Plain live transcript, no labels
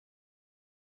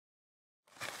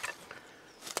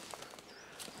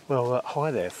Well,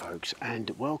 hi there folks, and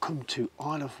welcome to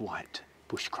Isle of Wight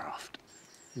Bushcraft.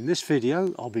 In this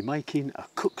video I'll be making a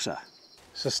Kuksa,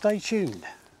 so stay tuned.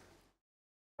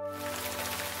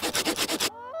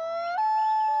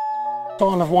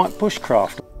 Isle of Wight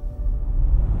Bushcraft.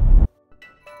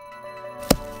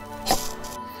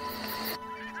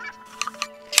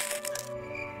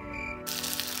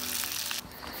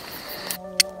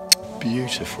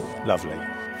 Beautiful, lovely.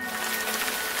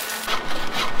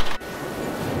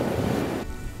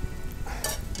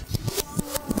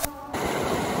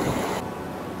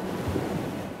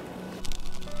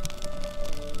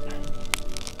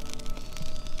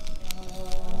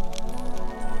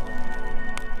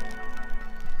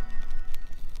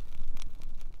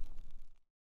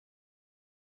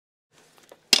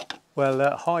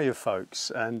 Well, hiya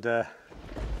folks, and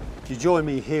you join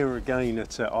me here again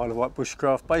at Isle of Wight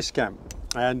Bushcraft Base Camp,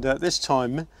 and this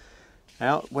time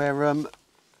out we're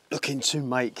looking to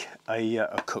make a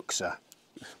Kuksa.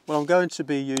 Well, I'm going to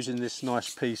be using this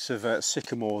nice piece of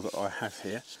sycamore that I have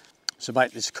here to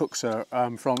make this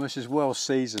Kuksa from. This is well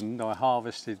seasoned. I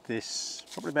harvested this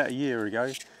probably about a year ago.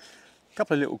 A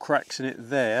couple of little cracks in it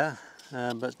there,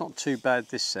 but it's not too bad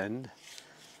this end,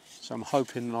 so I'm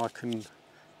hoping I can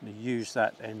use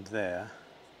that end there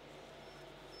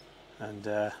and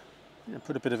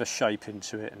put a bit of a shape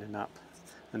into it and then up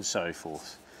and so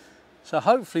forth. So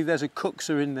hopefully there's a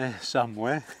Kuksa in there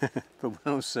somewhere, but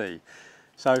we'll see.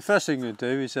 So first thing I'm going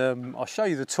to do is I'll show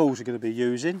you the tools we're going to be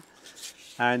using,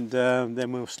 and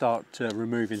then we'll start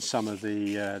removing some of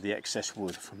the excess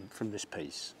wood from this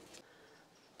piece.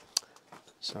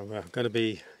 So I'm going to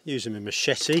be using my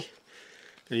machete, I'm going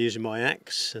to be using my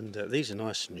axe, and these are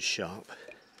nice and sharp.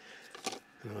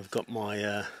 And I've got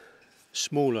my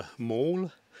smaller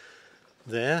maul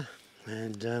there,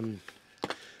 and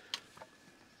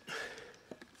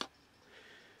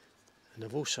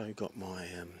I've also got my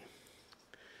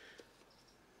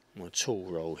my tool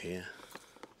roll here,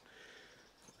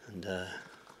 and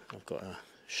I've got a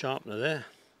sharpener there,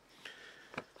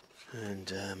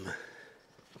 and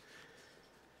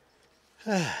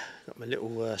got my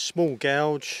little small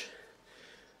gouge,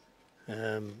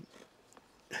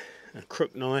 a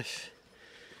crook knife,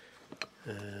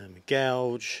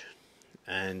 gouge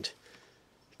and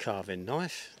carving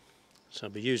knife. So I'll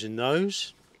be using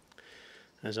those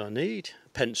as I need. A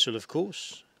pencil, of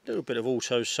course, a little bit of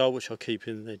auto sol which I'll keep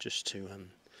in there just to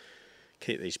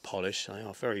keep these polished. They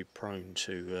are very prone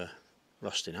to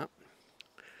rusting up,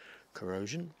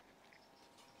 corrosion.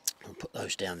 I'll put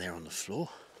those down there on the floor.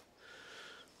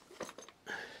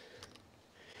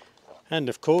 And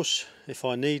of course, if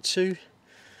I need to,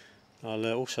 I'll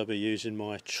also be using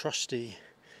my trusty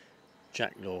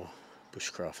Jacklaw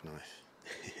bushcraft knife.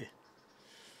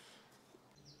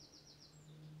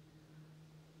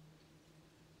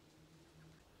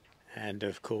 And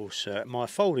of course my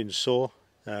folding saw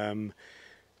to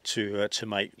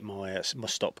make my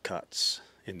stop cuts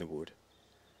in the wood.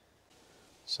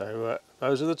 So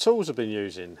those are the tools I've been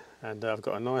using, and I've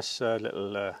got a nice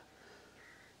little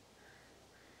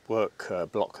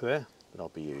work block there that I'll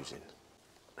be using.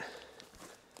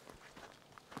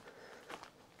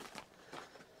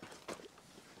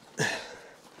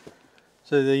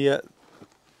 So the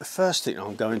first thing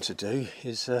I'm going to do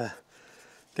is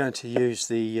going to use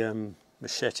the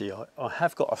machete. I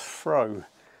have got a throw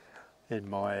in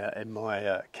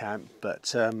my camp, but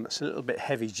it's a little bit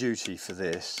heavy duty for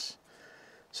this.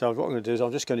 So what I'm going to do is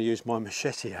I'm just going to use my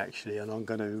machete actually, and I'm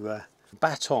going to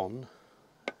bat on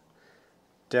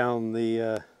down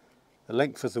the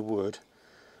length of the wood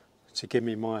to give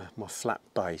me my flat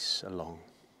base along,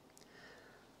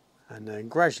 and then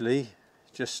gradually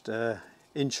just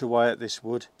inch away at this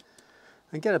wood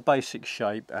and get a basic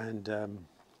shape, and then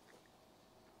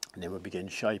we'll begin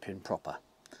shaping proper.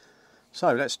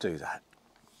 So let's do that.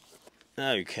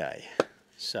 Okay,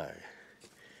 so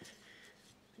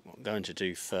what I'm going to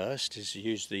do first is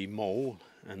use the maul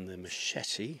and the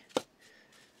machete,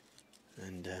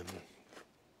 and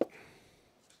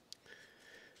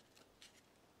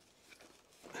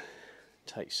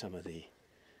take some of the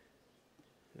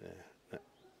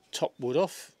top wood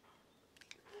off.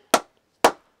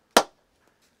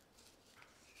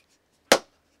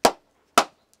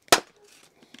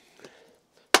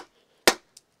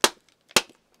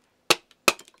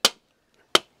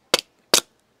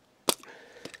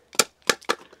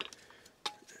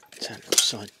 Turn it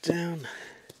upside down.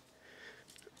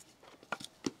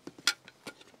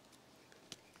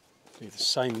 Do the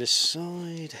same this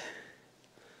side.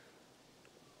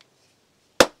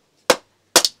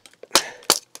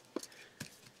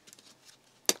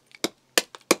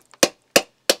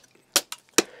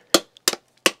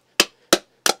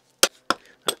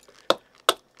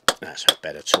 that's a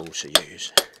better tool to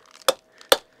use.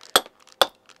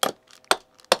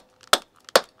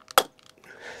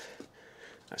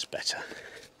 That's better.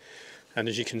 And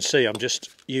as you can see, I'm just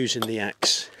using the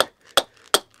axe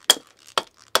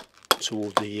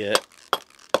toward the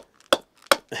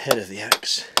head of the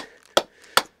axe,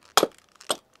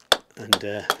 and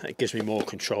that gives me more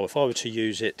control. If I were to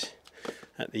use it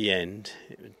at the end,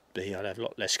 I'd have a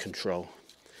lot less control.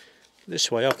 This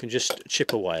way I can just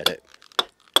chip away at it.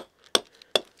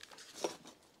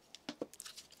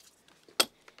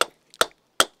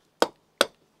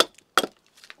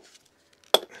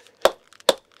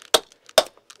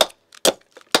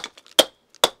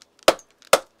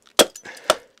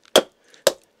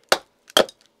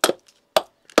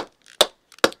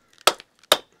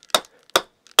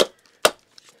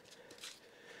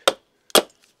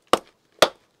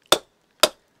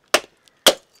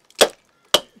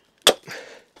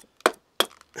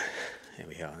 There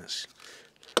we are, that's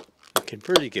looking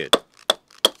pretty good.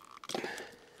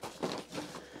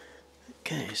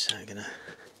 Okay, so I'm going to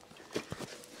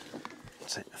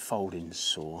take the folding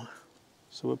saw.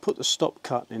 So we'll put the stop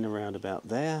cut in around about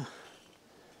there.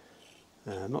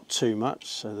 Not too much,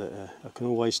 so that I can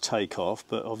always take off,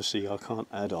 but obviously I can't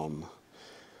add on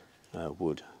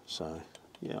wood. So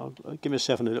yeah, I'll give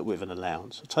myself a little bit of an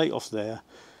allowance. I'll take off there,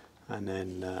 and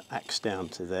then axe down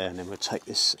to there, and then we'll take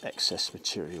this excess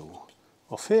material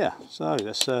off here. So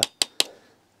let's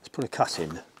put a cut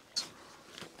in.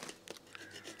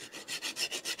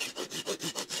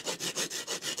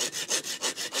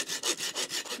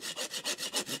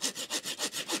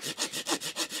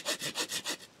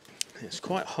 It's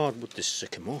quite hard with this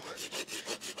sycamore.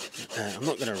 I'm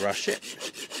not going to rush it.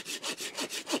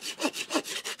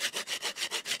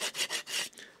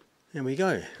 There we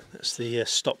go. That's the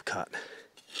stop cut.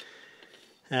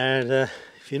 And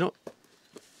if you're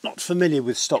not familiar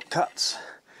with stop cuts,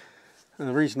 and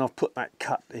the reason I've put that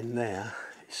cut in there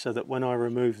is so that when I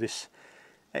remove this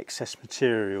excess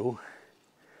material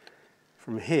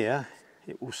from here,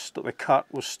 it will stop, the cut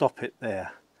will stop it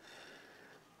there,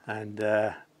 and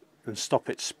stop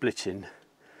it splitting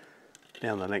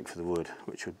down the length of the wood,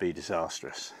 which would be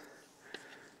disastrous.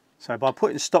 So by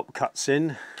putting stop cuts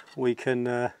in, we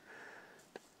can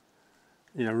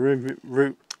you know,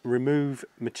 remove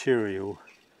material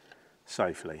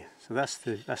safely. So that's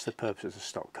the purpose of the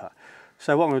stop cut.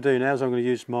 So what I'm going to do now is I'm going to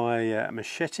use my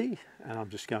machete, and I'm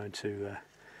just going to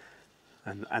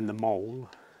and the mole,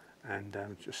 and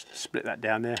just split that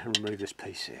down there and remove this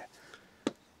piece here.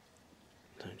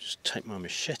 So just take my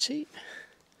machete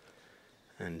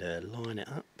and line it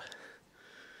up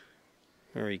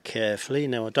very carefully.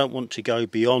 Now I don't want to go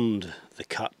beyond the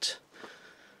cut,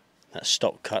 that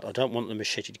stop cut. I don't want the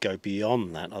machete to go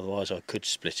beyond that, otherwise I could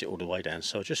split it all the way down.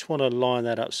 So I just want to line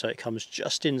that up so it comes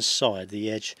just inside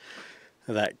the edge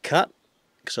of that cut,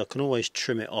 because I can always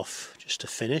trim it off just to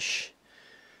finish.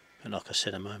 And like I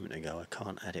said a moment ago, I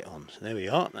can't add it on. So there we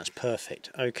are, that's perfect.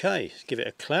 Okay, give it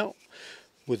a clout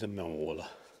with a maul.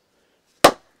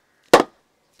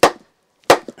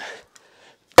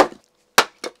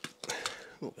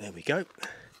 Oh, there we go.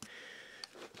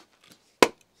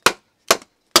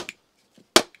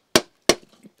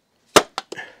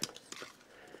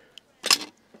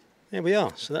 There we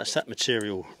are, so that's that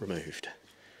material removed.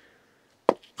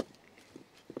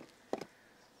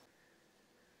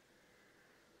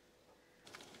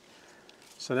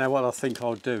 So now what I think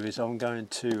I'll do is I'm going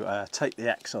to take the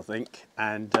axe, I think,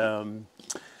 and do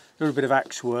a little bit of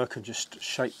axe work and just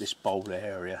shape this boulder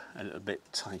area a little bit,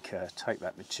 take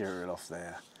that material off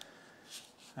there.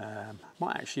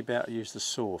 Might actually be able to use the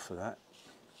saw for that,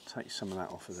 take some of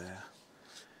that off of there,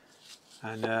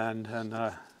 and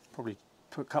probably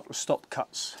put a couple of stop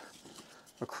cuts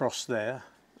across there,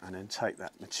 and then take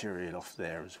that material off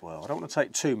there as well. I don't want to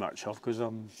take too much off, because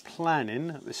I'm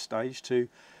planning at this stage to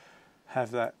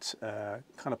have that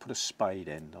kind of put a spade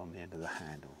end on the end of the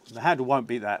handle. The handle won't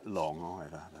be that long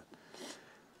either, but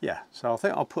yeah, so I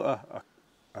think I'll put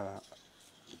a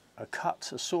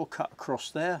saw cut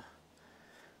across there,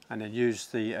 and then use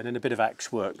and then a bit of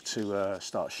axe work to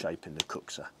start shaping the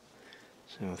Kuksa.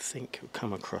 So I think it'll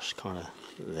come across kind of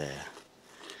there.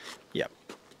 Yep.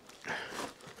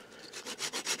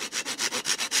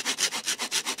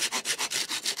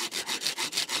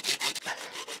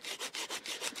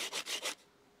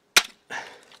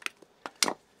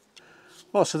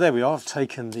 Well, so there we are. I've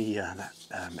taken the that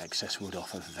excess wood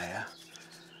off of there.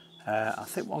 I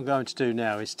think what I'm going to do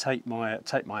now is take my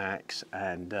axe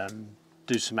and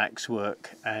do some axe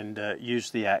work, and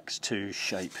use the axe to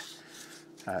shape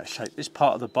this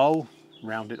part of the bowl,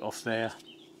 round it off there,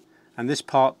 And this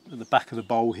part at the back of the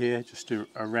bowl here, just to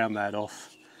round that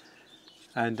off.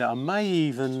 And I may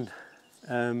even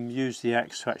use the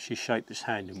axe to actually shape this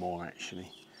handle more,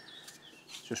 actually,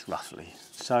 just roughly.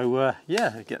 So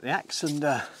yeah, get the axe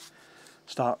and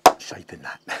start shaping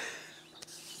that.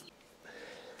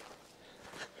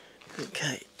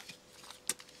 Okay,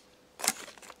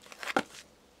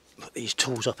 put these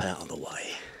tools up out of the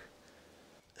way.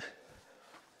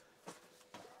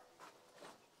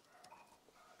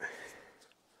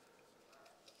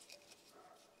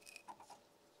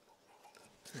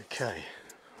 Okay,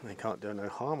 they can't do no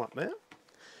harm up there.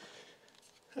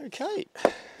 Okay,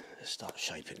 let's start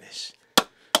shaping this.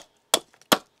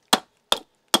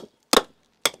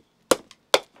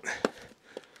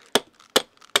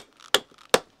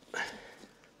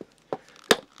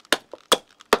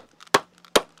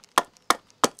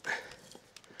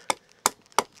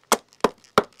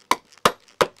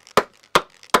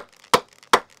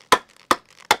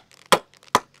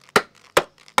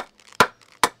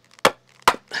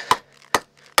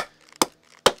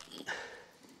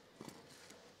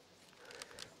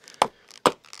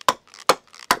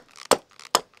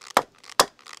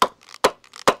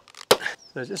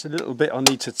 There's just a little bit I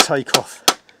need to take off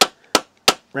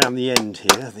around the end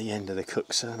here, the end of the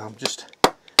Kuksa, and I'm just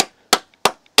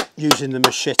using the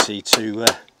machete to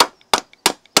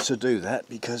do that,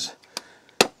 because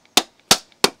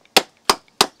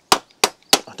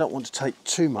I don't want to take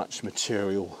too much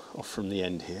material off from the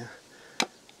end here,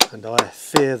 and I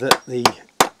fear that the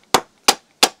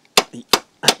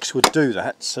axe would do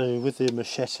that. So with the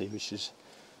machete, which is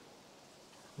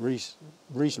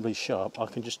reasonably sharp, I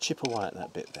can just chip away at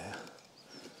that bit there.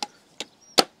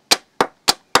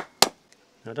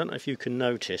 I don't know if you can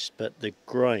notice, but the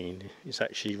grain is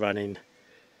actually running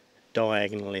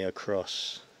diagonally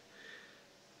across,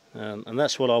 and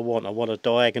that's what I want. I want a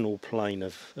diagonal plane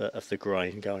of the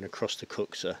grain going across the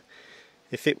Kuksa.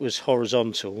 If it was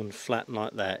horizontal and flat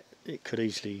like that, it could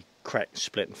easily crack,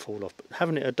 split and fall off, but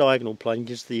having it a diagonal plane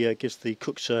gives the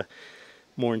Kuksa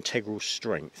more integral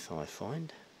strength, I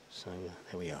find. So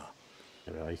there we are.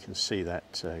 You can see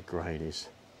that grain is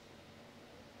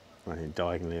running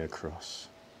diagonally across.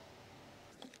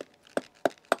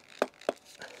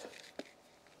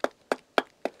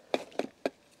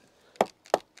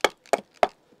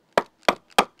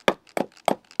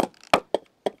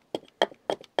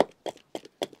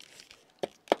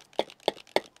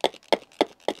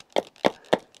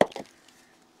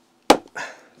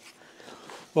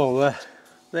 Well,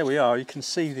 there we are. You can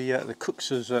see the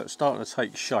Kuksa's starting to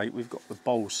take shape. We've got the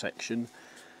bowl section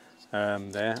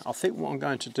there. I think what I'm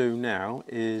going to do now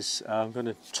is I'm going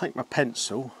to take my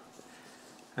pencil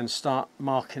and start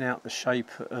marking out the shape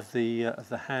of the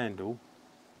handle,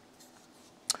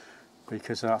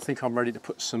 because I think I'm ready to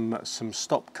put some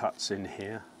stop cuts in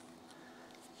here,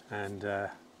 and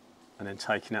then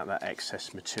taking out that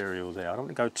excess material there. I don't want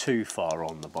to go too far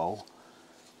on the bowl,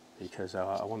 because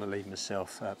I want to leave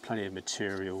myself plenty of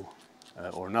material,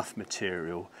 or enough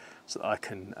material, so that I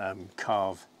can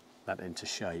carve that into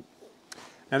shape.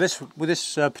 Now with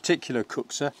this particular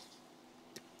Kuksa,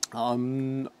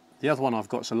 the other one I've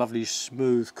got is a lovely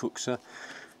smooth Kuksa,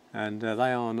 and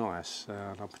they are nice.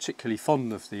 I'm particularly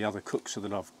fond of the other Kuksa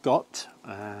that I've got.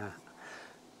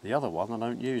 The other one, I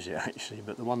don't use it actually,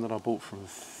 but the one that I bought from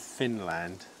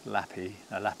Finland, Lappi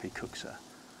Kuksa,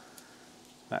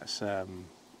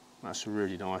 that's a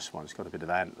really nice one. It's got a bit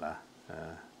of antler.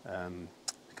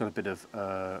 It's got a bit of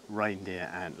reindeer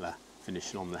antler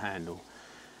finishing on the handle.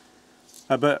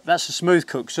 But that's a smooth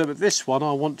Kuksa. But this one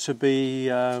I want to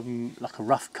be like a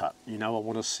rough cut. You know, I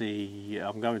want to see.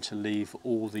 I'm going to leave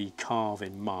all the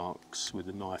carving marks with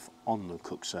the knife on the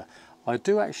Kuksa. I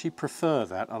do actually prefer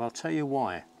that, and I'll tell you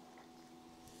why.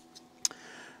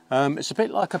 It's a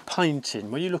bit like a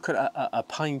painting. When you look at a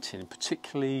painting,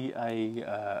 particularly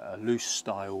a loose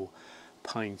style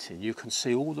painting, you can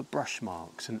see all the brush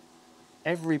marks, and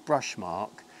every brush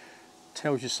mark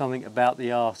tells you something about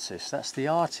the artist. That's the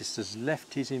artist has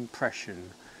left his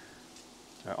impression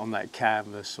on that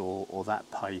canvas or that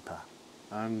paper,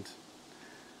 and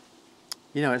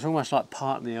you know, it's almost like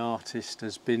part of the artist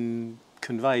has been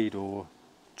conveyed or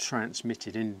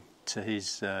transmitted into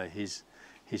his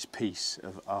piece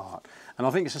of art. And I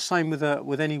think it's the same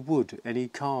with any wood, any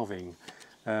carving,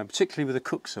 particularly with a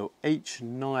Kuksa. Each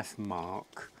knife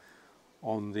mark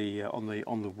on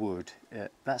the wood,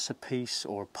 that's a piece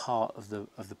or a part of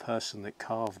the person that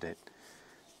carved it.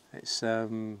 It's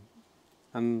and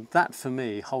that for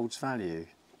me holds value.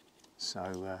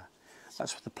 So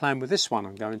that's the plan with this one.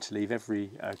 I'm going to leave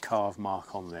every carve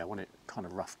mark on there. I want it kind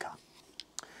of rough cut.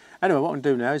 Anyway, what I'm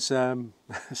doing now is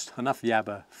it's enough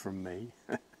yabber from me,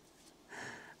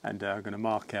 and I'm going to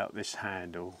mark out this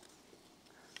handle.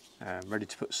 Ready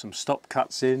to put some stop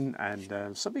cuts in,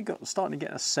 and starting to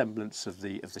get a semblance of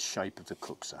the shape of the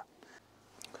Kuksa.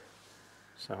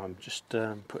 So I'm just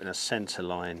putting a centre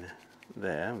line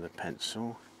there with a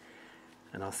pencil,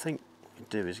 and I think what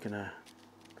we'll do is going to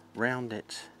round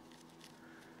it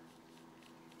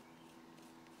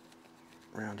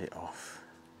off,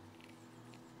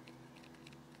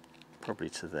 probably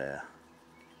to there.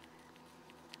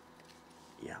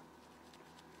 Yeah.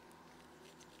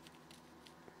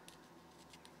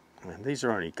 And these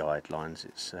are only guidelines.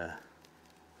 It's there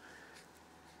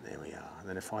we are. And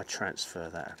then if I transfer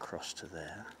that across to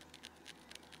there,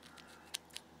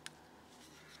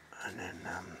 and then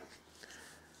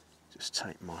just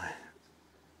take my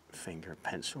finger and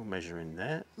pencil, measure in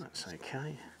there. That's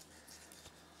okay.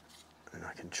 And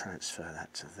I can transfer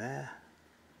that to there.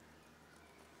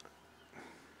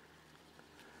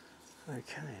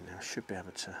 Okay, now I should be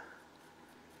able to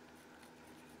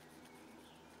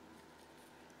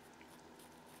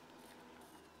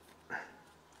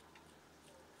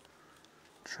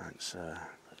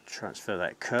transfer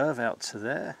that curve out to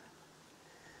there.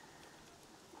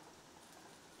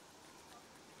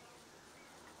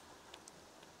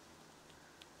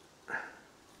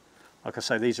 Like I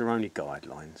say, these are only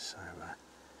guidelines, so,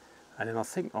 and then I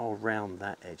think I'll round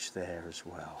that edge there as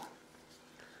well.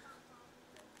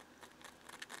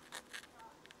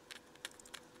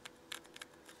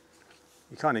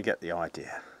 You kind of get the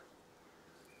idea.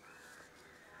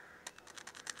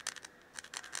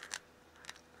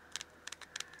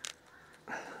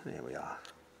 There we are.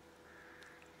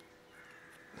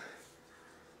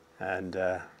 And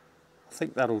I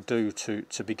think that'll do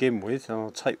to begin with.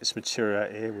 I'll take this material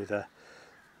out here with I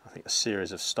think a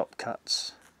series of stop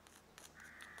cuts,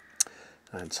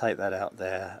 and take that out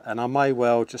there. And I may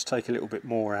well just take a little bit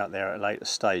more out there at a later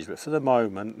stage, but for the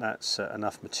moment that's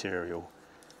enough material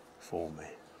for me.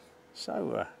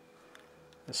 So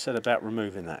let's set about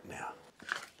removing that now.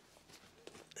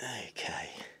 Okay.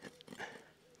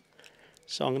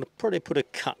 So I'm going to probably put a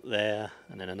cut there,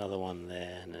 and then another one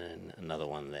there, and then another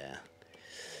one there.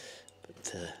 But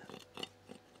so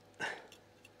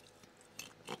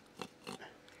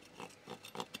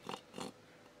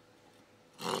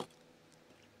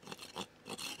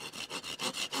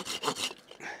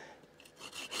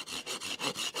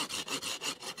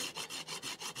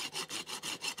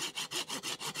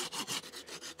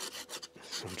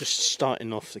I'm just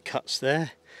starting off the cuts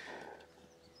there.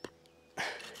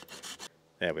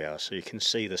 There we are, so you can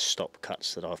see the stop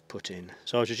cuts that I've put in.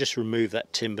 So I'll just remove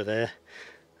that timber there,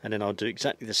 and then I'll do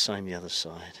exactly the same the other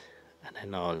side, and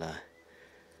then I'll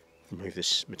remove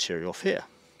this material off here.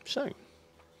 So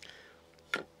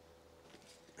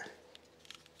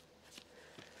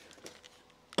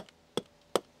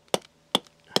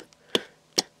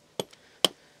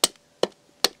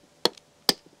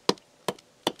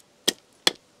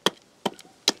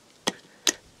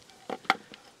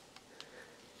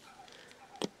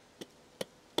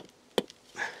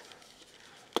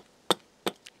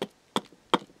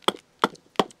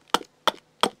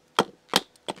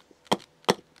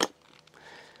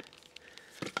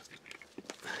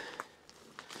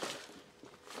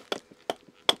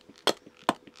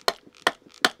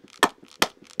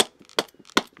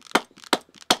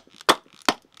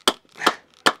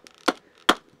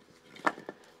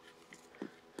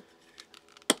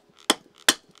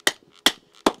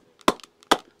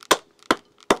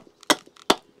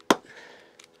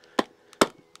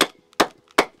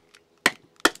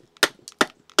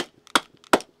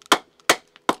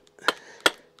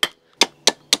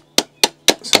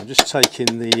I'm just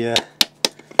taking the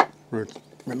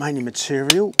remaining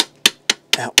material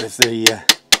out with the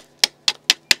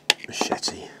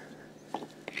machete.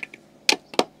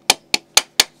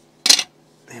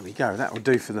 There we go, that will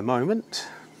do for the moment.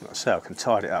 Like I say, I can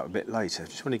tidy it up a bit later.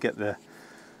 Just want to get the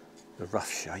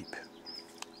rough shape.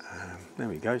 There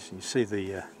we go, so you see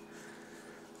the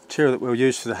material that we'll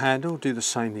use for the handle. Do the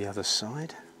same the other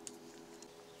side.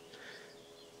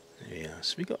 Yeah,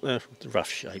 so we've got the rough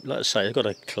shape. Like I say, I've got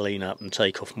to clean up and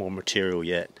take off more material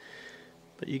yet,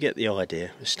 but you get the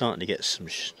idea. We're starting to get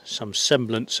some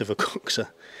semblance of a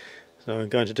Kuksa. So I'm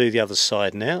going to do the other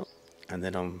side now, and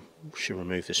then I should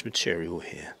remove this material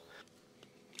here.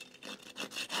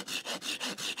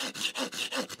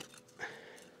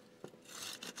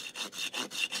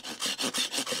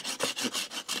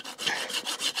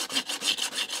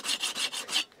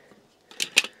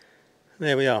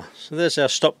 There we are. So there's our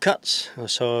stop cuts.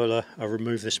 So I'll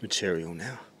remove this material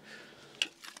now.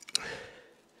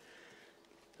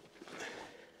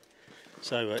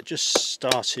 So just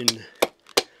starting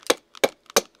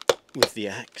with the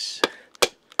axe.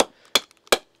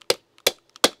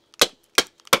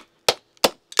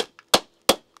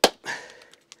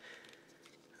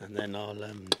 And then I'll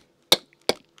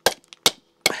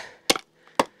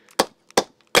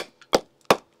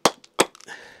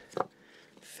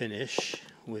finish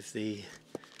with the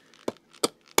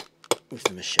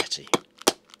machete.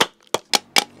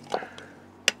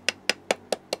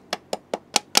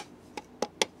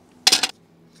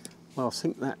 Well, I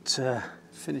think that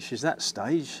finishes that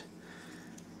stage.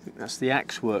 I think that's the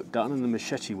axe work done and the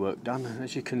machete work done. And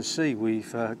as you can see,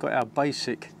 we've got our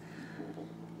basic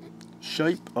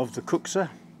shape of the Kuksa.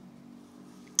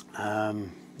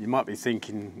 You might be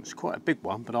thinking it's quite a big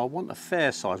one, but I want a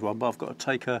fair size one, but I've got to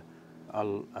take a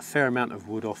fair amount of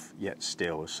wood off yet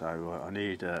still, so I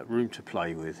need room to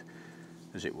play with,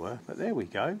 as it were. But there we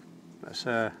go. That's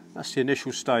the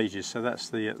initial stages. So that's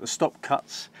the stop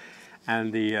cuts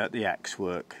and the axe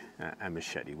work and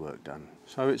machete work done.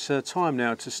 So it's time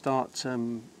now to start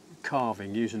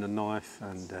carving using a knife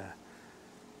and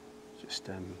just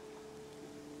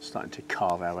starting to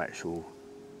carve our actual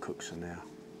Kuksa now.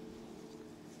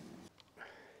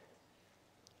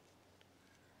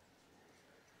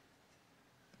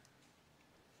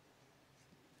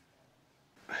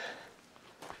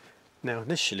 Now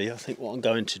initially I think what I'm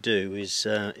going to do is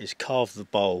carve the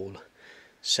bowl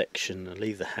section and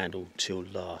leave the handle till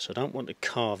last. I don't want to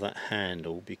carve that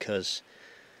handle because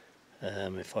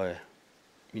if I,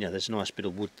 there's a nice bit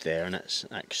of wood there and that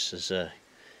acts as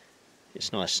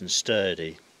it's nice and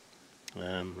sturdy,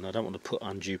 and I don't want to put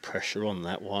undue pressure on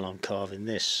that while I'm carving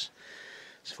this.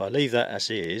 So if I leave that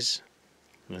as is,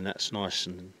 then that's nice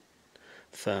and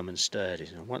firm and sturdy.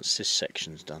 And once this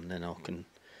section's done, then I can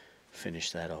finish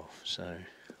that off. So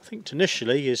I think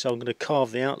initially is I'm going to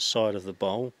carve the outside of the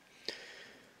bowl,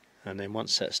 and then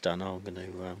once that's done I'm going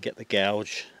to get the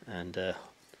gouge and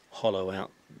hollow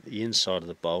out the inside of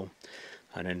the bowl,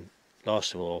 and then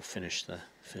last of all I'll finish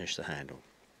the handle.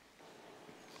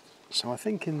 So I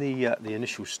think in the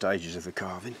initial stages of the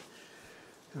carving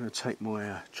I'm going to take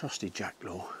my trusty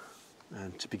jackdaw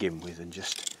and to begin with and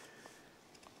just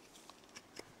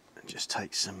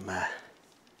take some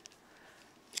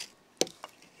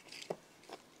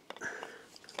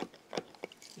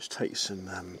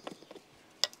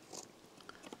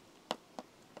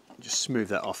just smooth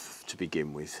that off to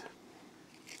begin with.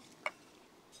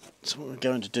 So what we're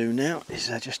going to do now is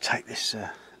just take this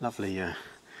lovely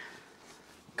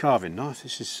carving knife.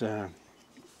 This is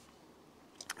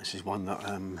one that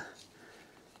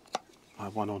I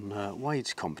won on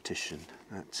Wight's competition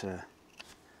at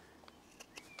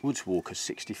Woodswalker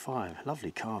 65.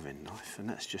 Lovely carving knife, and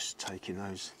that's just taking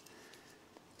those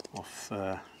off.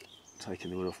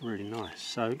 Taking the wood off really nice.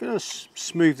 So I'm going to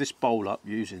smooth this bowl up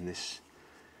using this,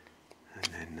 and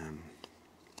then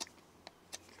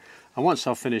and once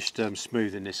I've finished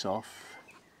smoothing this off,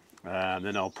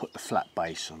 then I'll put the flat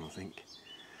base on. I think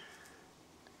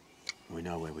we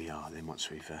know where we are then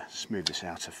once we've smoothed this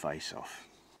outer face off.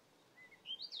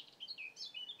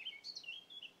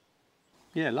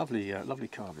 Yeah, lovely, lovely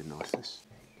carving knife this.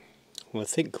 Well, I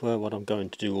think what I'm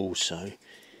going to do also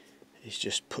is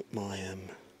just put my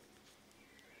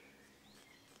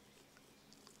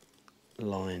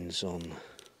lines on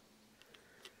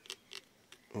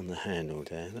the handle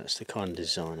there. That's the kind of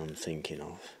design I'm thinking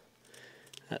of.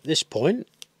 At this point,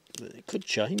 it could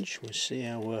change. We'll see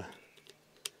how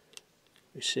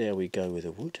we go with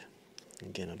the wood.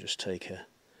 Again, I'll just take a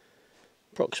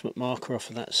approximate marker off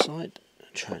of that side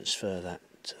and transfer that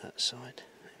to that side.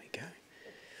 There we go.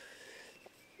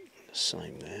 The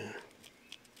same there.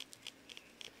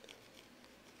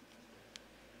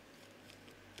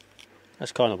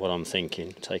 That's kind of what I'm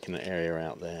thinking, taking the area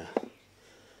out there.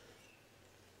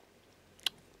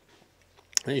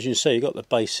 And as you can see, you've got the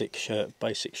basic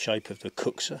shape of the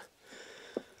Kuksa.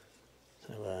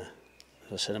 So,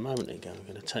 as I said a moment ago, I'm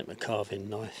going to take my carving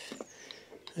knife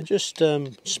and just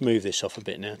smooth this off a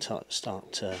bit now,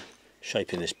 start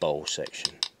shaping this bowl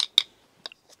section.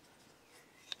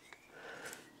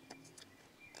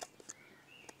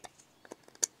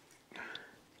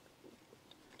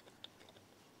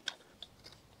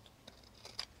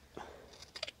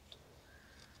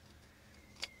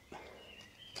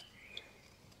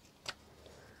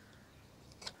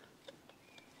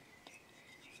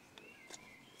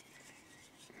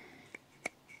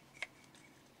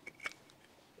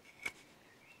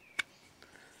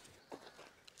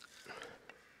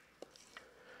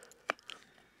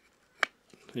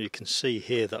 You can see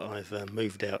here that I've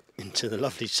moved out into the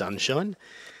lovely sunshine,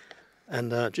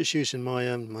 and just using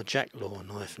my my jackdaw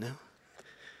knife now,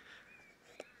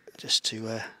 just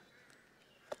to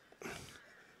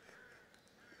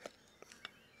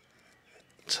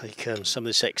take some of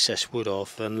this excess wood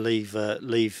off and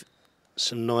leave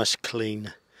some nice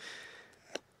clean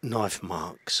knife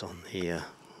marks on here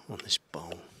on this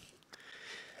bowl.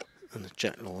 And the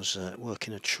jacklaw's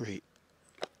working a treat.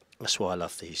 That's why I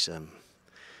love these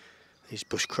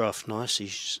bushcraft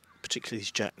knives, particularly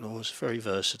these jacklaws, very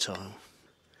versatile.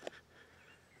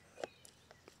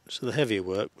 So the heavier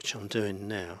work, which I'm doing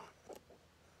now,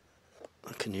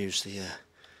 I can use the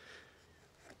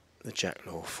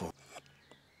jacklaw for.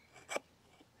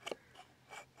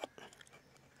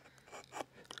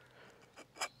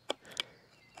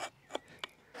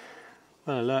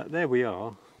 Well, there we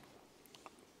are.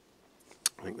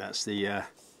 I think that's the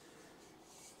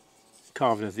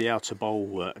carving of the outer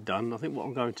bowl done. I think what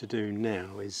I'm going to do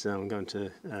now is I'm going to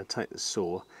take the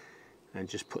saw and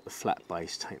just put the flat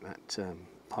base, take that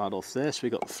part off there. So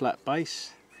we've got the flat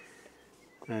base,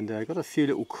 and got a few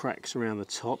little cracks around the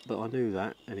top, but I knew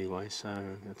that anyway, so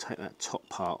I'm going to take that top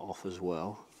part off as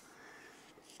well,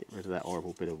 get rid of that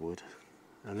horrible bit of wood,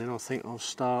 and then I think I'll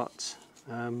start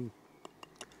a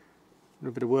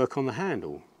little bit of work on the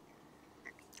handle.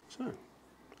 So,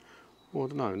 well,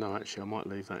 no, actually I might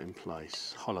leave that in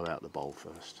place, hollow out the bowl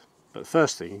first. But the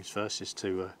first thing is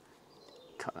to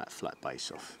cut that flat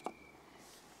base off.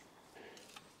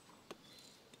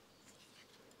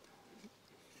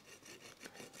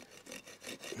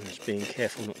 And just being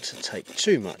careful not to take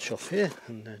too much off here,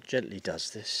 and gently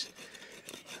does this.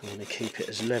 I want to keep it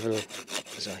as level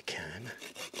as I can.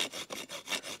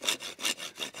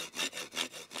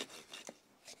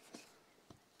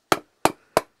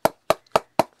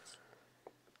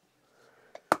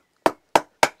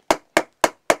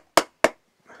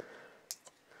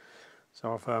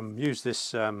 So I've used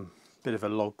this bit of a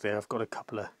log there. I've got a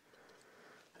couple of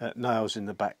nails in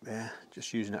the back there,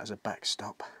 just using it as a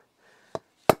backstop.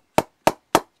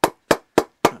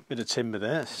 A bit of timber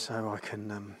there, so I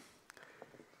can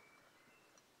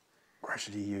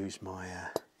gradually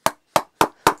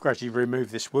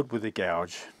remove this wood with a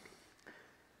gouge.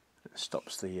 It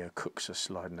stops the Kuksa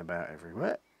sliding about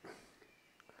everywhere.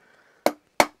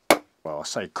 Well, I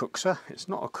say Kuksa, it's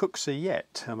not a Kuksa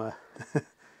yet. I'm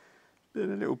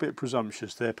been a little bit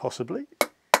presumptuous there, possibly,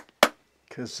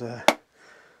 because I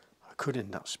could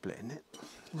end up splitting it.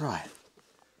 Right,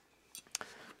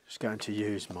 just going to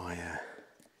use my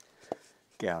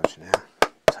gouge now.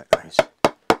 Take those,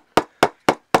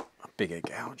 a bigger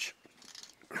gouge.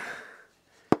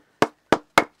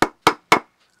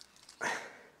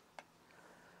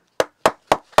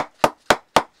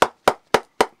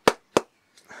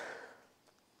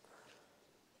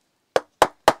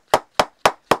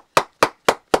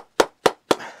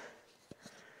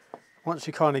 Once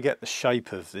you kind of get the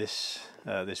shape of this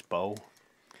bowl,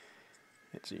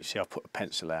 you see I put a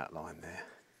pencil outline there.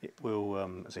 It will,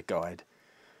 as a guide.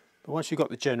 But once you've got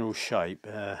the general shape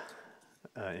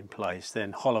in place,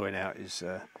 then hollowing out is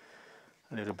a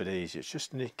little bit easier. It's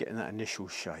just getting that initial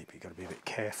shape. You've got to be a bit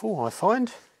careful, I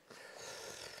find.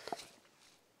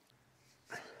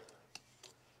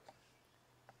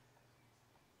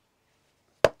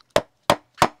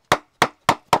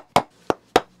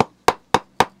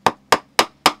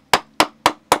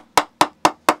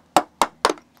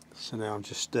 So now I'm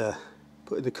just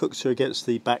putting the Kuksa against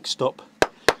the backstop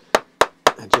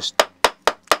and just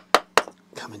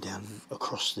coming down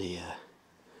across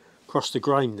the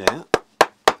grain there.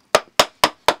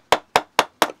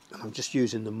 And I'm just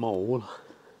using the maul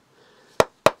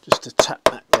just to tap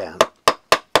that down.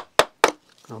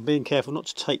 And I'm being careful not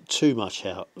to take too much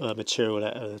material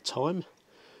out at a time,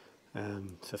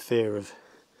 for fear of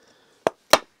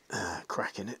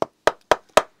cracking it.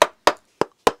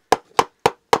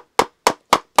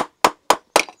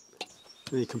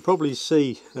 You can probably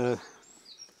see that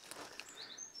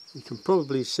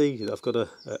I've got a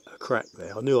crack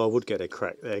there. I knew I would get a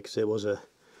crack there because there was a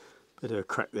bit of a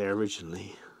crack there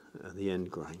originally at the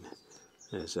end grain.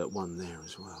 There's that one there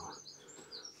as well,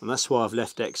 and that's why I've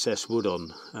left excess wood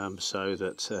on, so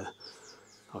that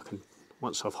I can,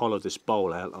 once I've hollowed this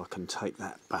bowl out, I can take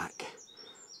that back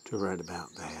to around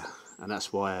about there. And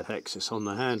that's why I had excess on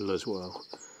the handle as well,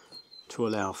 to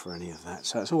allow for any of that.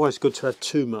 So it's always good to have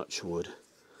too much wood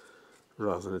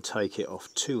rather than take it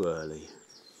off too early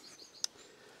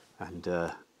and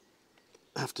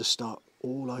have to start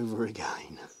all over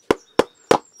again.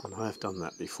 And I have done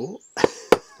that before.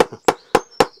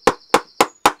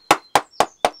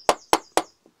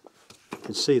 You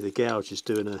can see the gouge is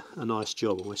doing a nice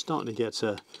job, and we're starting to get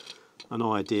an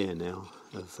idea now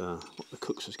of what the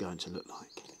Kuksa is going to look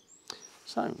like.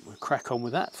 So we'll crack on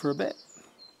with that for a bit.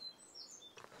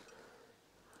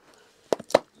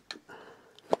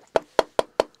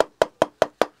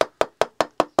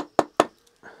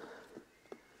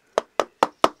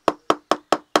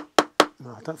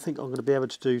 don't think I'm going to be able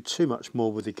to do too much more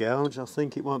with the gouge. I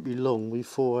think it won't be long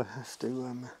before I have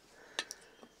to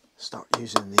start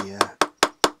using the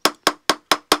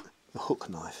hook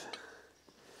knife.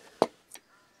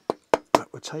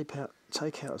 But we'll take out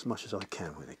as much as I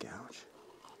can with the gouge.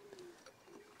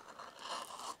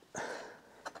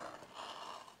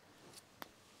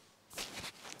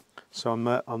 So I'm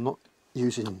not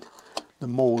using the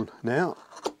maul now.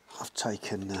 I've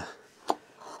taken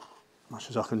much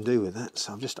as I can do with that,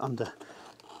 so I'm just under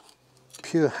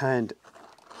pure hand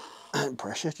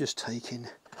pressure, just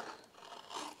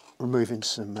removing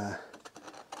some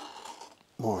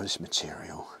more of this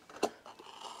material.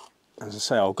 As I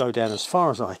say, I'll go down as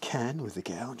far as I can with the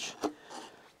gouge,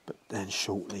 but then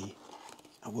shortly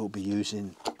I will be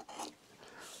using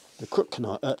the crook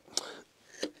knife.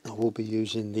 I will be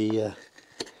using the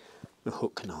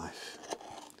hook knife.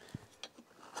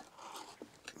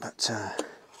 But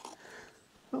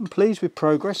I'm pleased with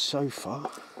progress so far.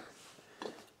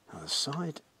 Other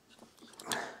side.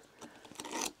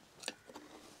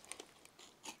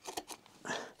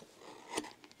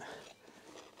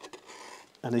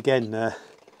 And again,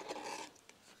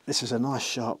 this is a nice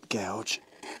sharp gouge,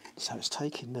 so it's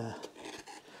taking a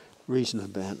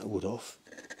reasonable amount of wood off.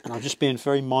 And I'm just being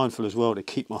very mindful as well to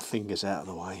keep my fingers out of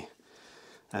the way,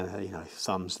 and you know,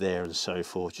 thumbs there and so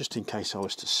forth, just in case I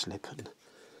was to slip and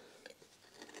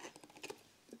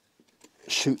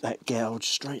shoot that gouge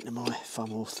straight into my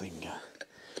thumb or finger.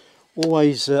 I'm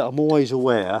always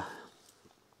aware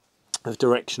of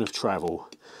direction of travel,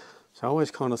 so I always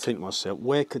kind of think to myself,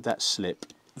 where could that slip?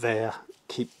 There,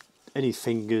 keep any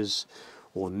fingers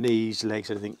or knees, legs,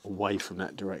 anything away from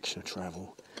that direction of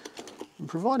travel. And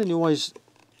providing you're always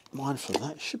mindful of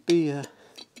that, should be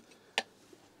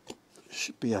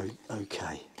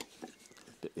okay.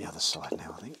 Bit the other side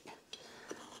now, I think.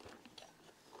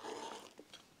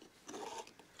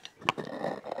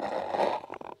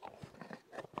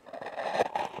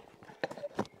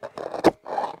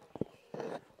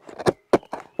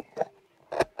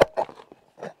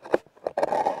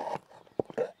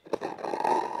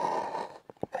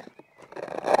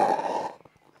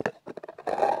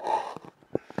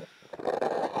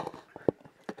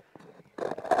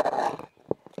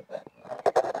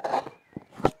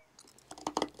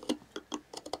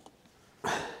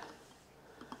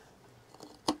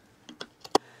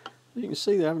 You can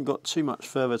see they haven't got too much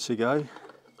further to go.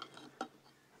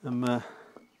 I'm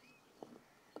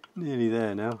nearly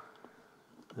there now,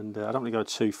 and I don't want to go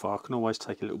too far. I can always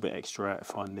take a little bit extra out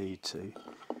if I need to.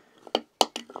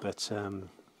 But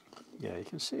yeah, you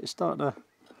can see it's starting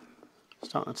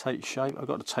to take shape. I've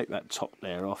got to take that top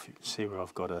layer off. You can see where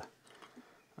I've got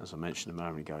as I mentioned a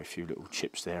moment ago, a few little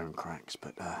chips there and cracks.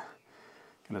 But I'm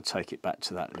going to take it back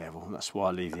to that level. That's why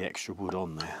I leave the extra wood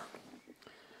on there.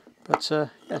 But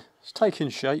yeah, it's taking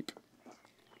shape.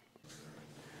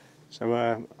 So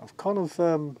I've kind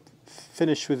of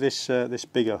finished with this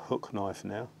bigger hook knife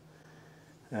now.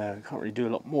 Can't really do a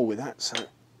lot more with that, so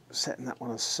setting that one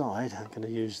aside, I'm going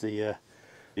to use the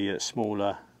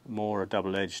smaller, more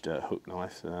double-edged hook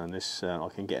knife. And this I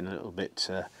can get in a little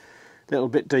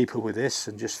bit deeper with this,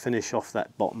 and just finish off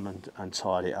that bottom and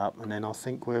tidy it up. And then I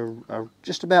think we're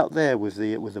just about there with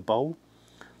the bowl.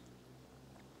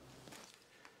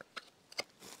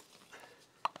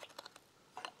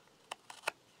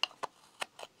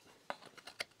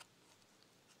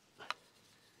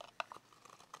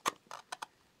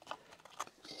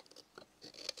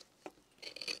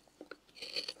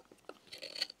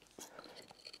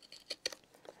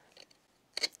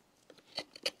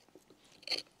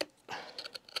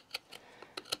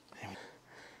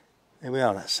 There we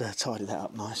are, that's tidied that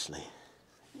up nicely.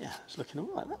 Yeah, it's looking all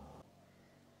right,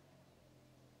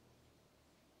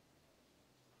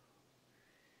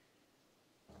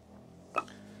 that.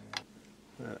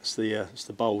 That's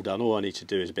the bowl done. All I need to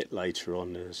do is a bit later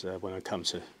on, is when I come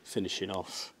to finishing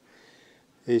off,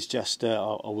 is just I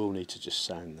will need to just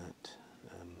sand that.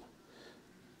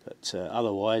 But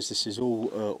otherwise, this is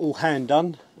all hand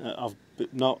done. I've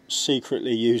not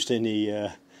secretly used any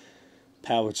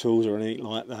power tools or anything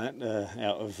like that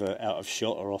out of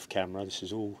shot or off camera. This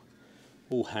is all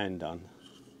hand done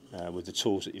with the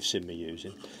tools that you've seen me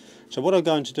using. So what I'm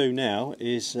going to do now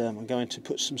is I'm going to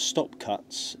put some stop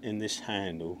cuts in this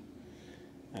handle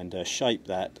and shape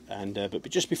that. And but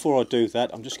just before I do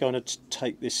that, I'm just going to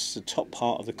take the top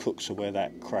part of the Kuksa where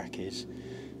that crack is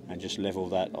and just level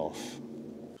that off.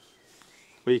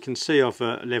 Well, you can see I've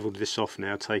levelled this off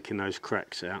now, taking those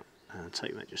cracks out,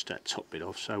 taking that top bit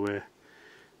off. So we're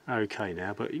okay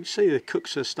now, but you can see the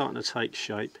Kuksa are starting to take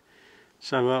shape.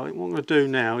 So what I'm going to do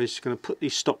now is going to put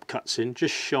these stop cuts in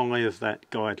just shy of that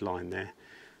guideline there,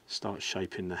 start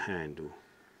shaping the handle.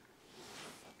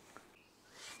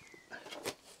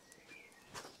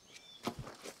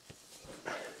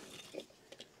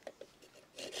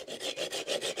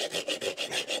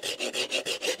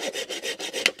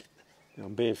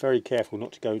 I'm being very careful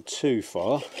not to go too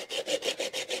far,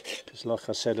 because like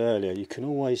I said earlier, you can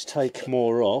always take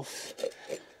more off,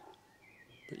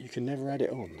 but you can never add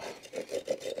it on.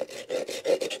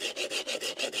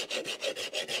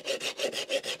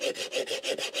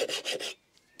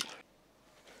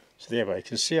 So there you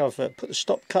can see I've put the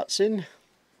stop cuts in.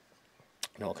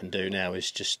 And what I can do now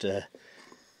is just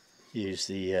use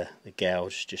the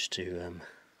gouge just to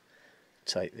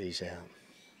take these out.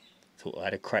 Thought I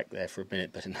had a crack there for a minute,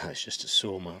 but no, it's just a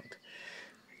saw mark.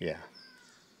 Yeah.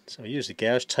 So I use the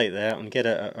gouge, take that out and get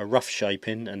a rough shape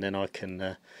in, and then I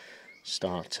can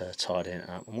start tidying it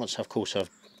up. And once of course I've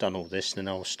done all this, then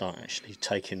I'll start actually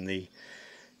taking the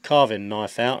carving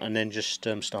knife out and then just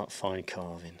start fine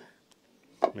carving.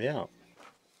 Yeah.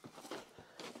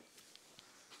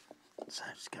 So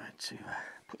I'm just going to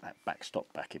put that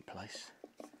backstop back in place.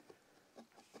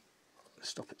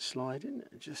 Stop it sliding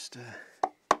and just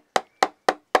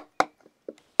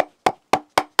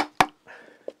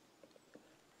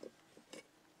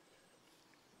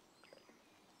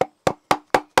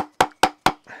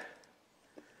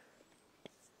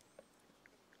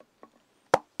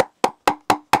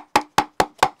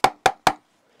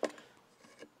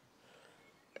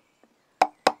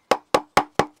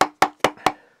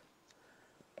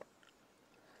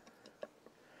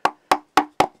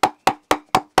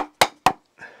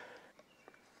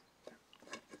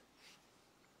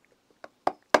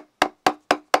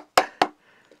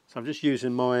so I'm just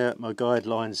using my my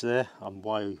guidelines there. I'm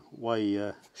way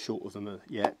short of them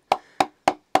yet.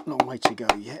 Long way to go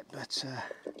yet, but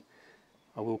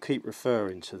I will keep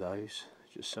referring to those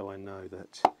just so I know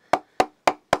that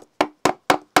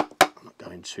I'm not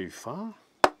going too far.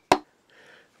 And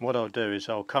what I'll do is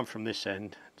I'll come from this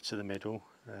end to the middle,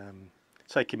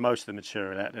 taking most of the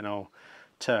material out, then I'll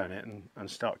turn it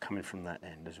and start coming from that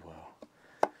end as well.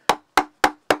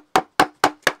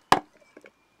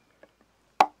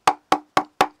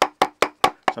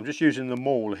 So I'm just using the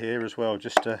maul here as well,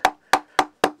 just to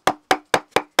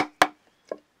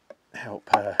help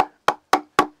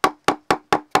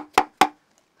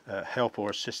help or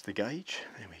assist the gauge.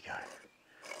 There we go.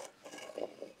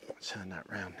 Turn that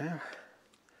round now,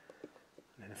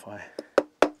 and then if I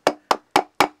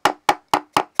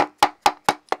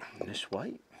this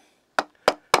way,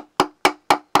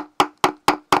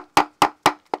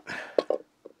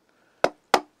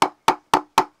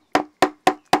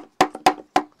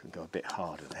 can go a bit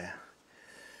harder there.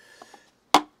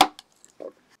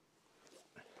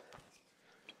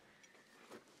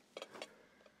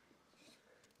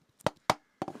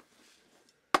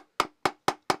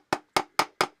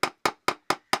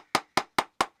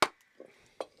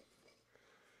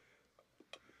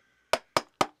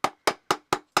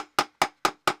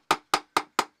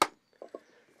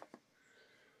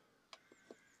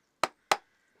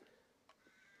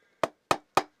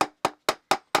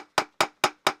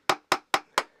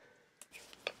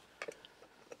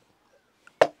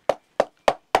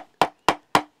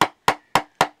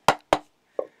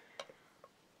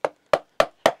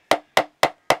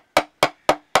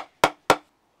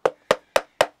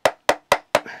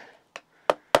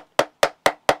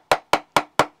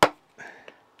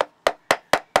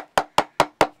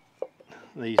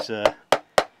 These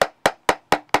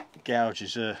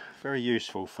gouges are very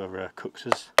useful for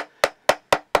Kuksas.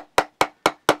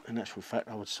 In actual fact,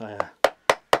 I would say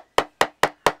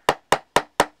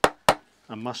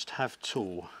a must-have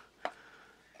tool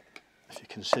if you're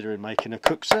considering making a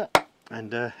Kuksa.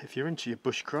 And if you're into your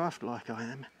bushcraft like I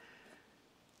am,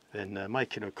 then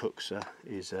making a Kuksa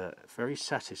is a very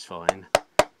satisfying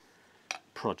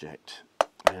project,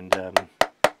 and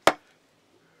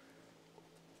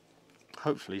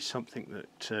hopefully something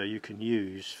that you can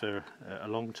use for a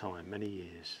long time, many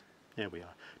years. There we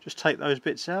are. Just take those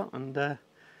bits out, and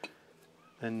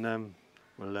then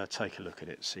we'll take a look at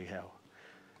it, see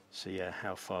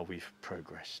how far we've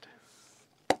progressed.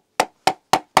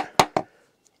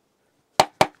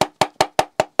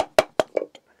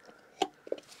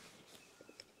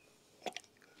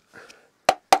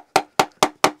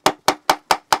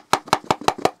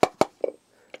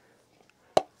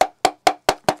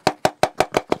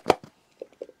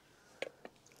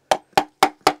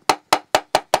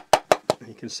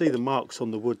 You can see the marks on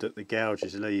the wood that the gouge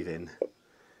is leaving,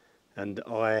 and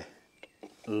I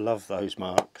love those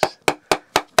marks.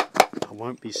 I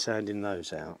won't be sanding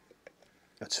those out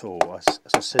at all. As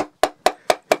I said,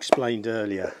 explained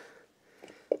earlier,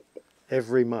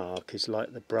 every mark is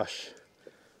like the brush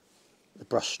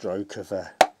stroke of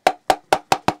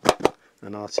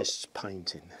an artist's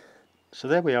painting. So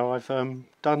there we are. I've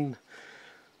done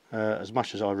as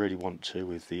much as I really want to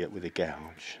with the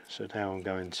gouge. So now I'm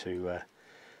going to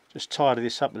just tidy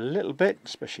this up a little bit,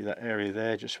 especially that area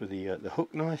there, just with the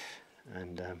hook knife.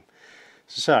 And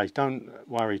so say, don't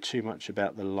worry too much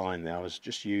about the line there. I was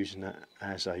just using that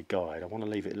as a guide. I want to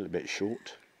leave it a little bit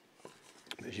short.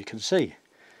 As you can see,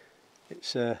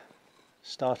 it's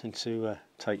starting to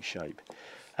take shape.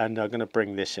 And I'm going to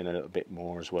bring this in a little bit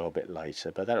more as well a bit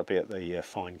later, but that'll be at the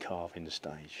fine carving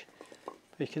stage.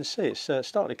 But you can see it's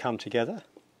starting to come together.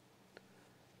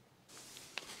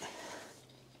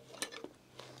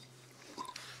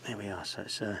 There we are. So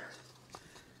it's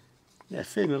yeah,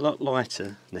 feeling a lot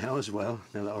lighter now as well,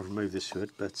 now that I've removed this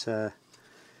hood. But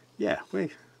yeah, we're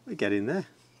getting there.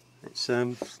 It's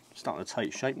starting to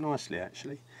take shape nicely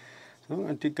actually. So what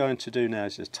I'm going to do now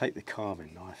is just take the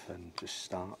carving knife and just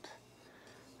start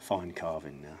fine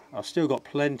carving now. I've still got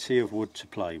plenty of wood to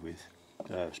play with,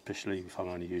 especially if I'm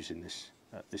only using this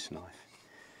knife.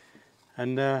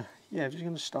 And yeah, I'm just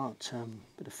going to start a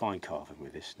bit of fine carving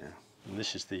with this now. And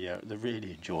this is the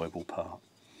really enjoyable part.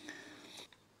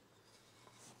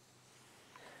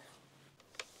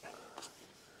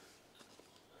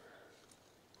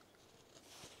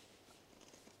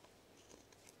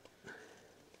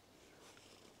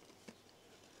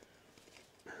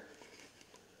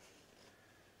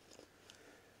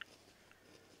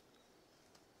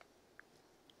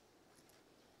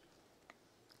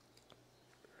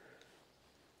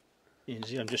 You can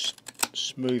see I'm just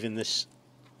smoothing this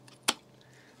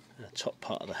top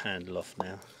part of the handle off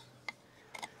now.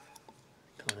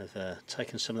 Kind of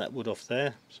taking some of that wood off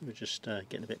there, so we're just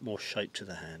getting a bit more shape to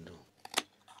the handle.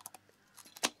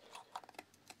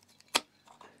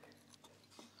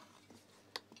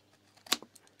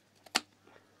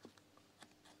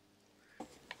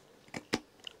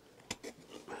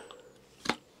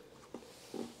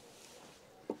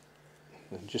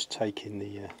 I'm just taking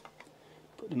the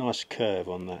put a nice curve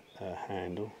on that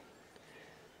handle,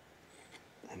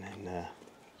 and then as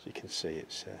you can see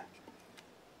it's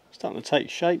starting to take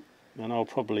shape, and I'll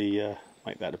probably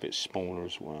make that a bit smaller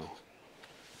as well.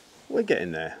 We're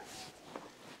getting there.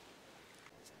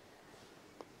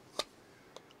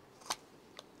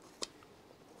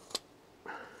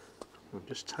 I'm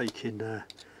just taking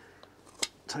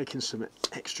some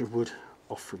extra wood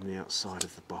off from the outside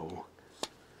of the bowl.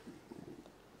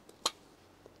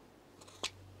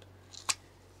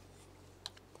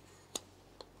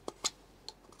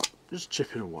 Just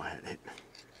chipping away at it.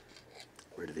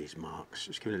 Get rid of these marks.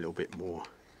 Just give it a little bit more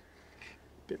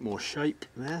shape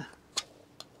there.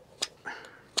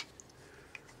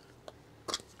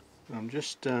 I'm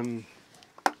just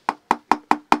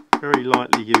very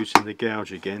lightly using the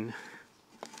gouge again,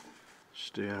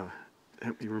 just to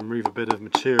help me remove a bit of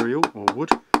material or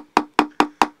wood,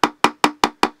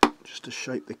 just to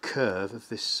shape the curve of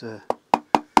this the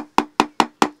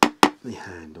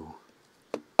handle.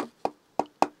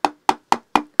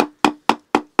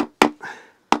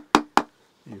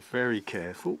 Be very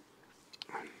careful.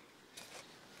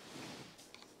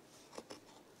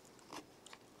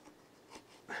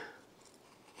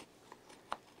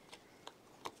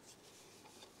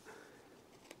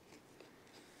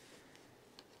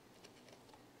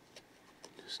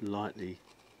 Just lightly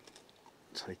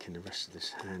taking the rest of this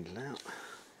handle out.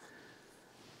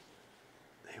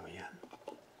 There we are.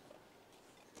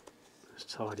 Just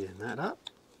tidying that up.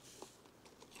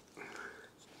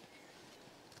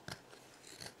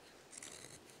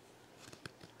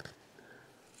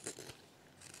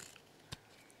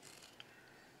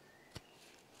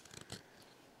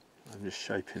 I'm just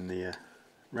shaping the,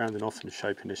 rounding off and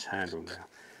shaping this handle now.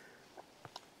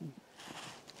 You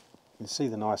can see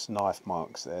the nice knife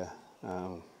marks there.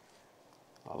 I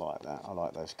like that. I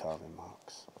like those carving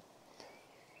marks.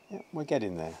 Yeah, we're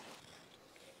getting there.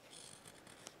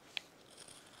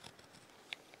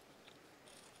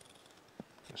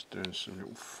 Just doing some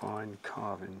little fine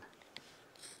carving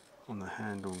on the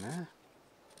handle there.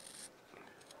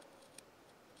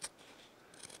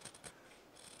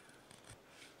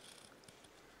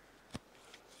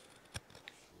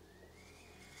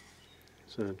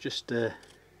 So I'm just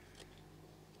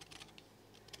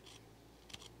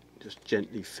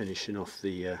gently finishing off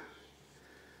the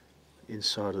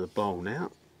inside of the bowl now.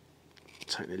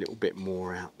 Taking a little bit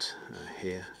more out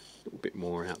here, a little bit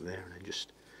more out there, and then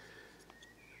just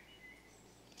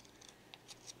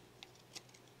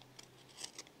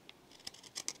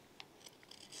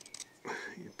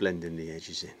blending the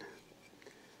edges in.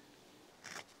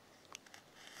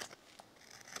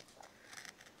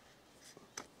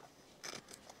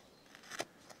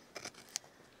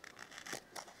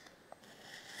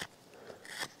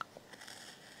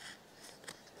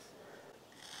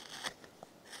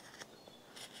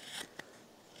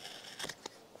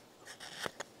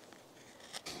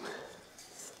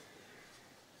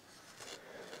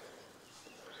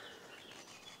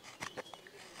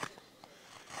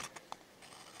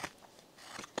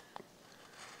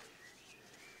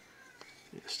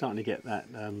 starting to get that,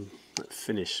 that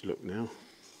finished look now.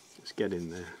 Let's get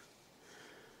in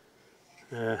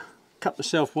there. Cut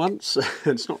myself once.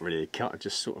 It's not really a cut. I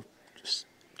just sort of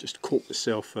just caught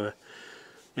myself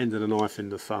end of the knife in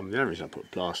the thumb. The only reason I put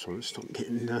plaster on it is to stop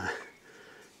getting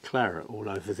claret all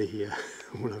over the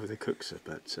all over the Kuksa,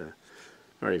 but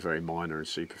very minor and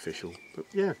superficial. But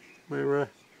yeah, we're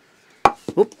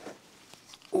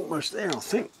almost there. I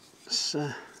think it's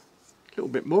a little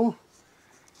bit more,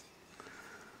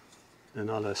 and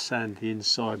I'll sand the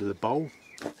inside of the bowl.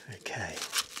 Okay.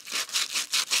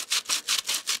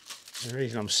 The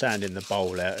reason I'm sanding the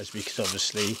bowl out is because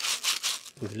obviously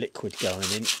with liquid going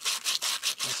in,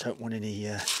 I don't want any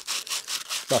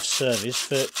rough surface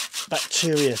for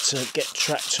bacteria to get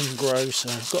trapped and grow, so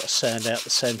I've got to sand out the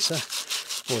centre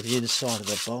or the inside of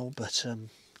the bowl, but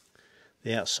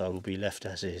the outside will be left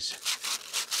as is.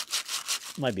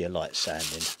 Maybe a light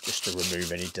sanding just to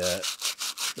remove any dirt,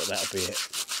 but that'll be it.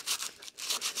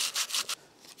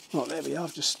 Right, there we are.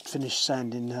 I've just finished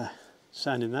sanding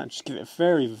sanding that. Just give it a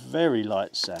very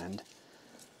light sand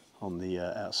on the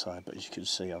outside, but as you can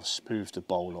see I've smoothed the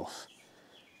bowl off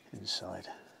inside,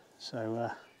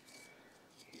 so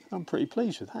I'm pretty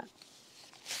pleased with that.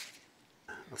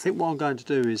 I think what I'm going to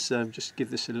do is just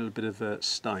give this a little bit of a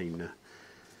stain,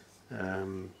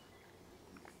 you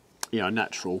know,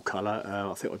 natural colour.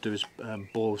 I think what I'll do is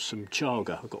boil some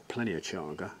chaga. I've got plenty of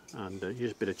chaga, and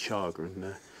use a bit of chaga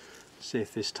and see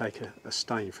if this take a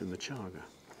stain from the chaga.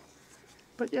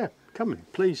 But yeah, come on,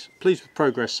 pleased with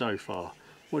progress so far.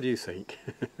 What do you think?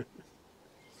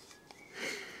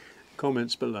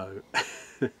 Comments below.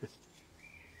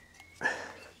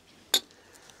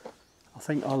 I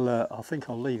think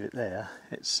I'll leave it there.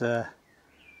 It's I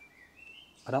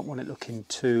don't want it looking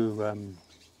too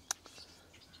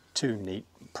neat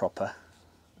and proper.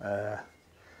 I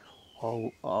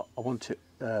want it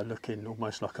looking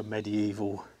almost like a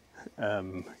medieval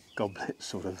goblet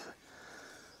sort of.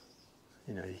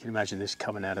 You know, you can imagine this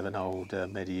coming out of an old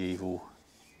medieval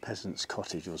peasant's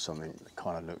cottage or something, the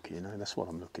kind of look, you know, that's what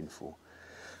I'm looking for.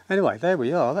 Anyway, there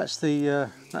we are, that's the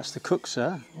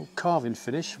Kuksa, carving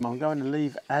finish. I'm going to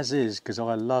leave as is, because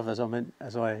I love, as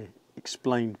I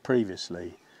explained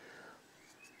previously,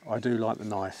 I do like the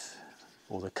knife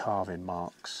or the carving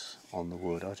marks on the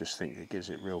wood. I just think it gives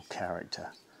it real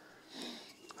character.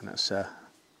 And that's a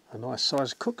nice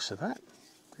size Kuksa, that.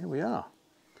 Here we are.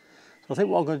 I think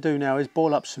what I'm going to do now is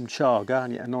boil up some chaga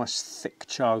and get a nice thick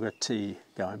chaga tea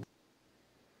going.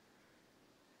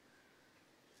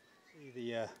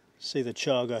 See the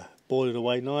chaga boiling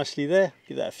away nicely there.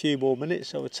 Give that a few more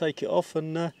minutes. I will take it off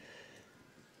and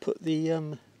put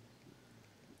the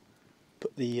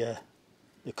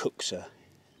Kuksa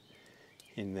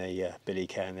in the billy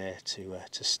can there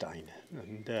to stain,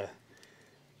 and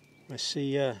let's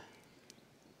see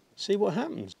what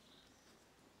happens.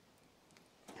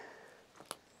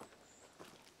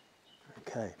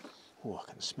 Okay, oh, I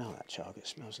can smell that chaga, it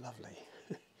smells lovely.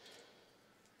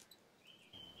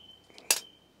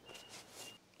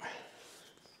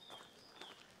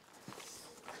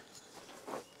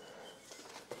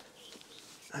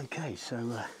 Okay, so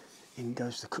in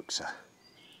goes the Kuksa.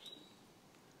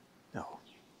 Oh,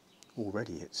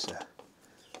 already it's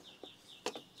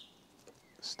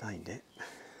stained it.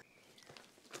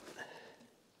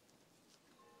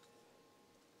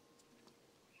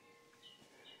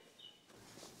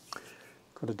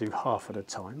 Got to do half at a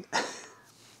time. I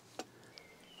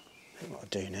think what I'll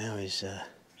do now is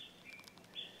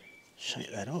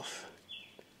shake that off,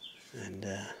 and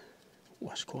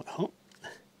well, it's quite hot,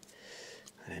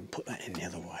 and then put that in the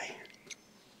other way.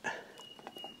 There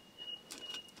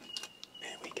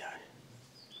we go.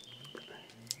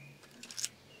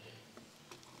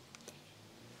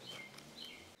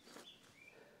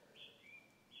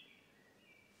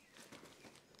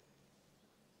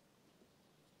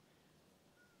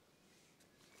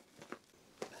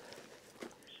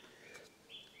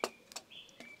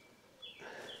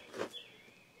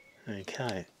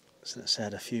 Okay, so let's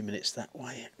add a few minutes that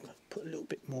way. Put a little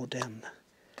bit more down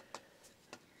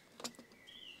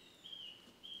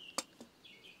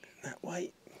that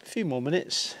way. A few more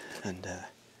minutes, and it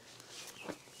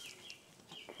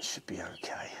should be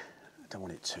okay. I don't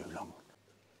want it too long.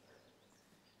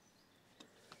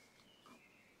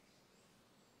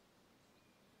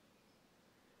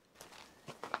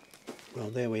 Well,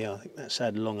 there we are. I think that's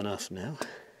had long enough now.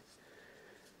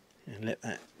 And let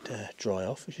that dry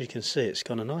off. As you can see, it's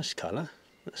got a nice colour.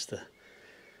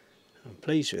 I'm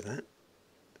pleased with that.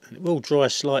 And it will dry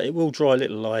slightly. It will dry a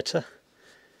little lighter,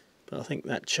 but I think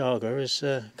that chaga has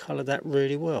coloured that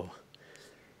really well.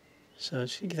 So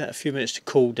just give that a few minutes to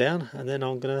cool down, and then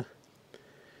I'm going to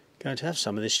Going to have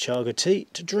some of this chaga tea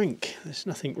to drink. There's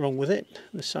nothing wrong with it.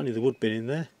 There's only the wood bin in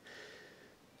there.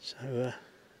 So,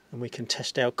 and we can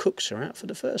test our Kuksa out for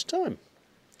the first time.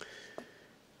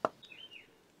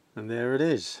 And there it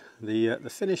is, the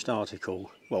finished article.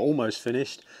 Well, almost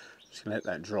finished. Just going to let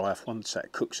that dry off. Once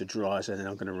that Kuksa dries, and then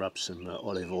I'm going to rub some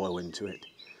olive oil into it.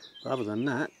 But other than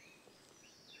that,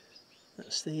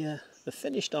 that's the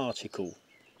finished article.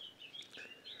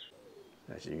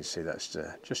 As you can see, that's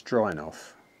just drying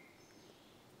off.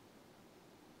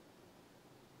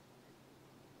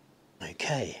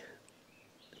 Okay,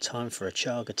 time for a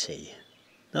chaga tea.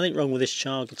 Nothing wrong with this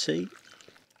chaga tea.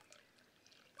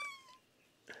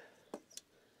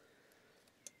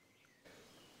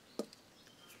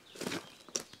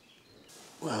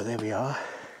 Well, there we are.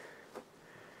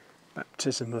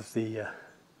 Baptism of the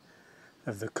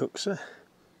Kuksa,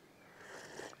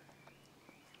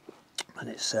 and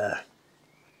it's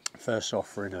first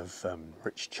offering of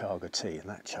rich chaga tea, and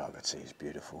that chaga tea is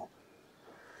beautiful.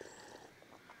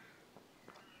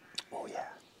 Oh yeah,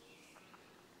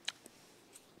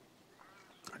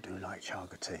 I do like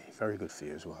chaga tea. Very good for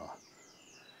you as well.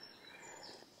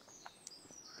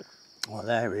 Well,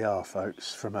 there we are,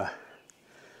 folks. From a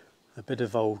bit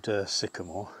of old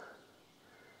sycamore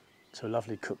to a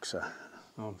lovely Kuksa.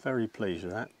 I'm very pleased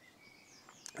with that.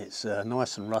 It's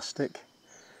nice and rustic,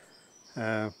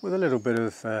 with a little bit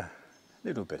of flair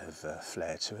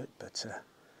to it, but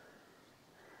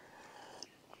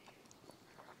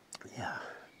yeah,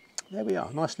 there we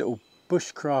are. Nice little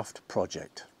bushcraft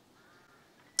project.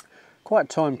 Quite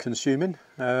time consuming.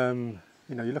 You know,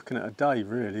 you're looking at a day,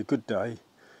 really, a good day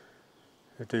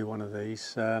to do one of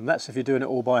these. That's if you're doing it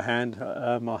all by hand.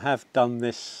 I have done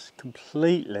this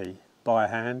completely by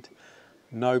hand.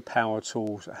 No power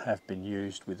tools have been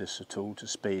used with this at all to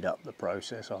speed up the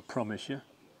process, I promise you.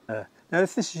 Now,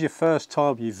 if this is your first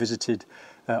time you visited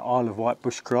Isle of Wight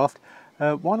Bushcraft,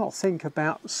 why not think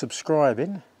about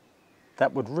subscribing?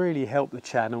 That would really help the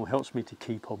channel, helps me to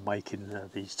keep on making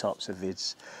these types of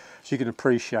vids. As you can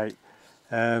appreciate,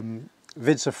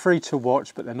 vids are free to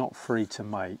watch, but they're not free to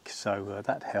make, so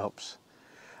that helps.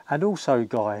 And also,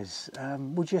 guys,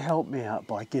 would you help me out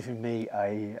by giving me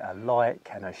a like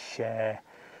and a share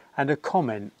and a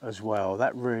comment as well?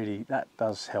 That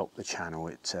does help the channel.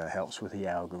 It helps with the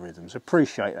algorithms.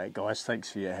 Appreciate that, guys. Thanks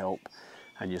for your help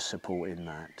and your support in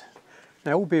that.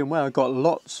 Now, all being well, I've got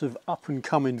lots of up and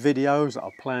coming videos that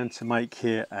I plan to make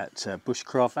here at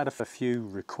Bushcraft. I had a few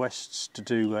requests to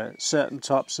do certain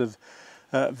types of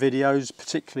videos,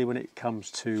 particularly when it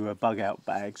comes to bug out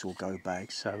bags or go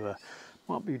bags. So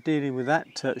might be dealing with that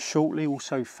shortly.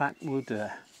 Also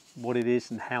fatwood, what it is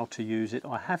and how to use it.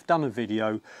 I have done a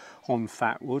video on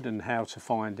fatwood and how to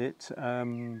find it,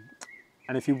 and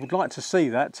if you would like to see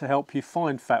that to help you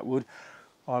find fatwood,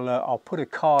 I'll put a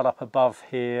card up above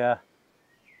here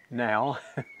now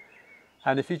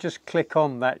and if you just click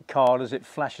on that card as it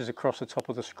flashes across the top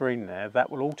of the screen there,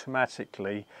 that will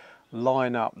automatically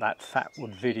line up that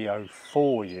fatwood video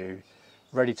for you,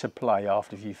 ready to play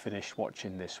after you finish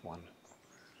watching this one.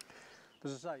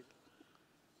 As I say,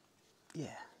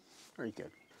 yeah, very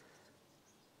good.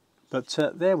 But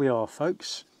there we are,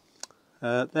 folks.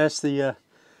 That's the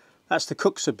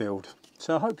Kuksa build.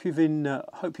 So I hope you've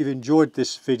enjoyed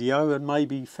this video and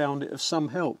maybe found it of some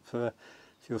help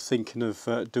if you're thinking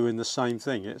of doing the same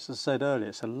thing. As I said earlier,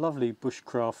 it's a lovely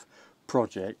bushcraft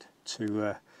project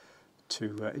to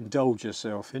indulge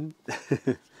yourself in.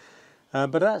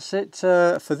 But that's it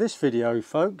for this video,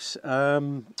 folks.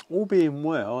 All being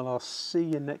well, I'll see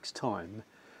you next time.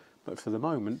 But for the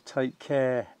moment, take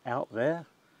care out there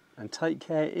and take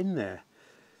care in there.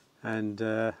 And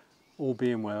all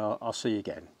being well, I'll see you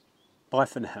again. Bye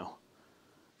for now.